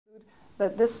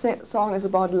that this song is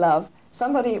about love.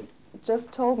 Somebody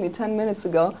just told me 10 minutes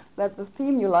ago that the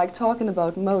theme you like talking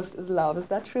about most is love. Is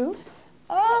that true?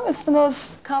 It's the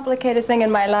most complicated thing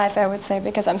in my life, I would say,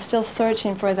 because I'm still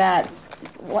searching for that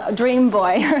dream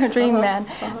boy, dream man.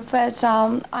 But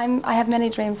I have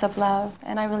many dreams of love,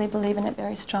 and I really believe in it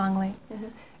very strongly.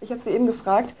 Ich habe sie eben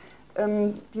gefragt,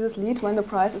 dieses Lied When the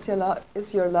Price is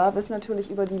Your Love ist natürlich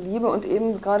über die Liebe, und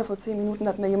eben gerade vor 10 Minuten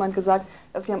hat mir jemand gesagt,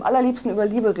 dass sie am allerliebsten über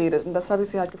Liebe redet, und das habe ich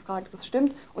sie halt gefragt, ob das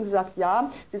stimmt, und sie sagt ja,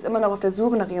 sie ist immer noch auf der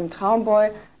Suche nach ihrem Traumboy,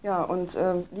 ja, und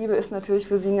Liebe ist natürlich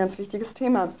für sie ein ganz wichtiges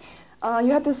Thema.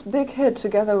 You had this big hit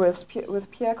together with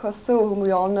Pierre Corso, whom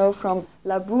we all know from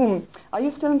La Boom. Are you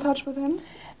still in touch with him?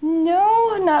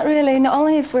 No, not really. No,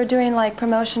 only if we're doing like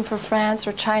promotion for France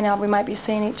or China, we might be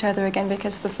seeing each other again,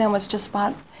 because the film was just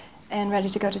bought and ready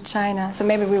to go to China. So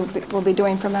maybe we'll be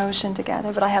doing promotion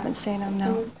together, but I haven't seen him,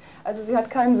 no. Also sie hat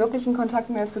keinen wirklichen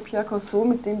Kontakt mehr zu Pierre Corso,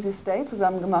 mit dem sie Stay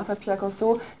zusammen gemacht hat. Pierre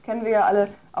Corso kennen wir ja alle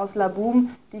aus La Boom,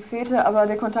 die Fete, aber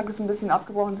der Kontakt ist ein bisschen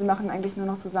abgebrochen. Sie machen eigentlich nur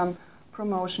noch zusammen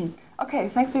promotion. Okay,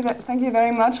 thank you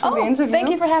very much for the interview.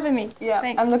 Thank you for having me. Yeah,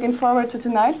 thanks. I'm looking forward to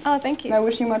tonight. Oh, thank you. And I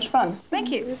wish you much fun.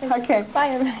 Thank you. Okay. Bye,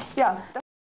 everybody. Ja.